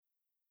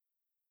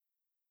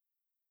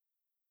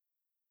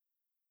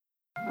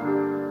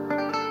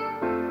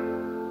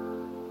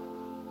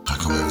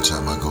Every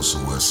time I go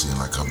somewhere, it seems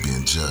like I'm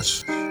being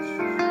judged.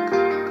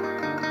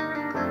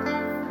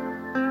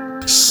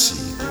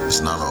 See,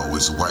 it's not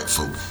always white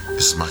folk,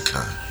 it's my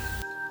kind.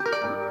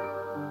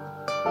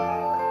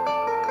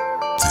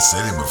 They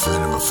say they're my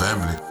friend and my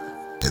family,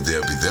 and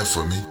they'll be there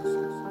for me.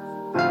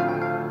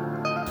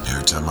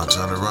 Every time I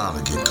turn around,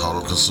 I get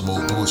caught up in some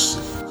old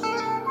bullshit.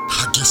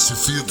 I guess you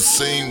feel the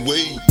same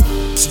way.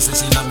 She said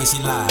she love me,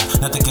 she lied.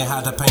 Nothing can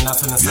hide the pain I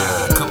feel inside.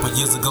 Yeah. A couple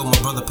years ago, my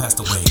brother passed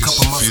away.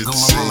 Couple months ago,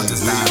 my mama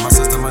just died. My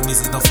sister, my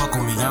nieces don't fuck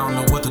with me. I don't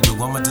know what to do.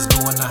 I'ma just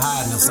go into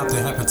hiding. If something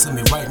happened to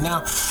me right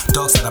now,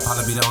 Darkside, I'll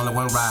probably be the only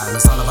one riding.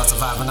 It's all about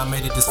surviving. I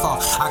made it this far.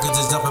 I could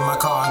just jump in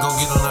my car and go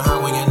get on the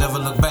highway and never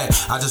look back.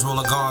 I just roll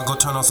a guard, go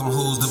turn on some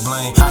who's to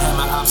blame. I had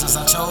my options,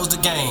 I chose the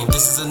game.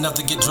 This is enough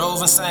to get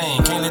drove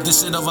insane. Can't let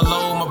this shit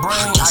overload my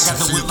brain. I got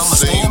the will, I'ma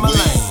stay in my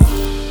lane.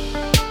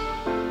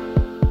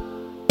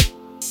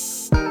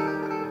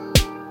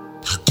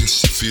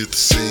 Feel the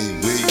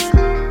same way.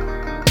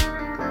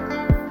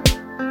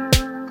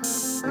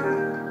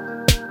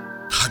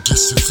 I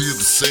guess you feel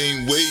the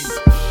same way.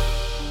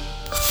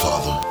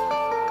 Father,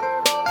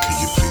 can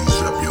you please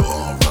wrap your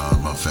arm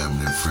around my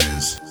family and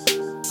friends?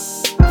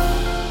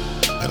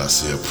 And I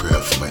say a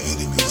prayer for my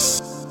enemies.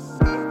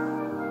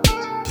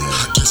 Yeah,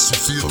 I guess you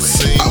feel the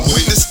same way. I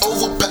witnessed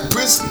overpacked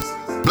prison.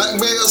 Black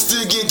males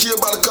still getting killed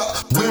by the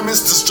cop. Women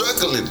still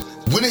struggling.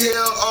 When the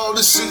hell all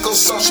this shit goes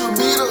social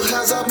media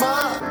has our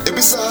mind. And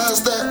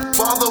besides that,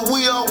 Father,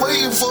 we are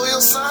waiting for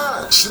your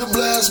sign. Should've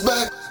blast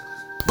back,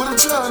 but I'm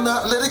trying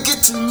not let it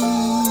get to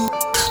me.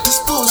 This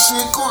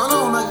bullshit going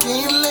on, I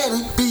can't let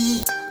it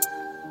be.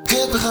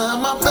 Head behind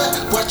my back,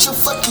 watch your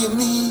fucking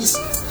knees.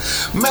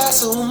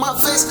 Mask on my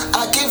face,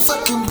 I can't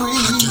fucking breathe.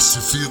 I guess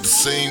you feel the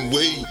same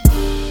way.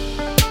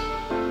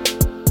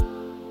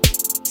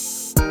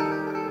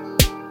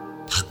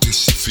 I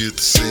guess you feel the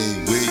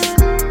same way.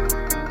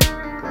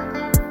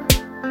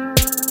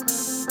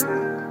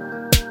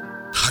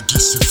 I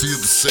guess you feel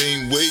the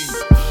same way.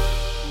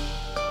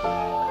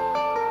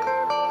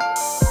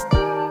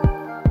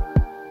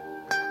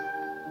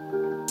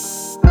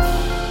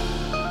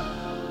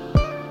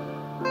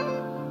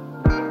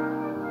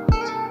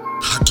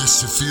 I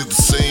guess you feel the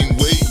same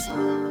way.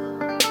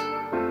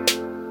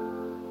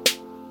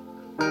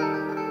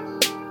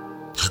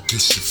 I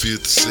guess you feel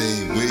the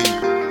same way.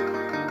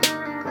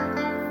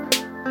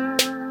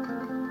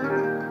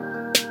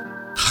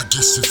 I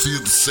guess you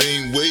feel the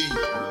same way.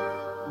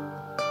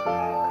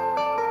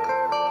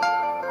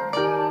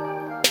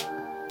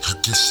 I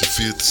guess you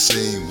feel the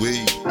same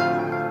way.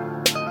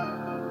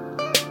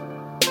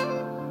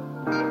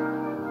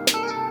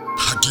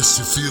 I guess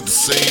you feel the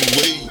same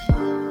way.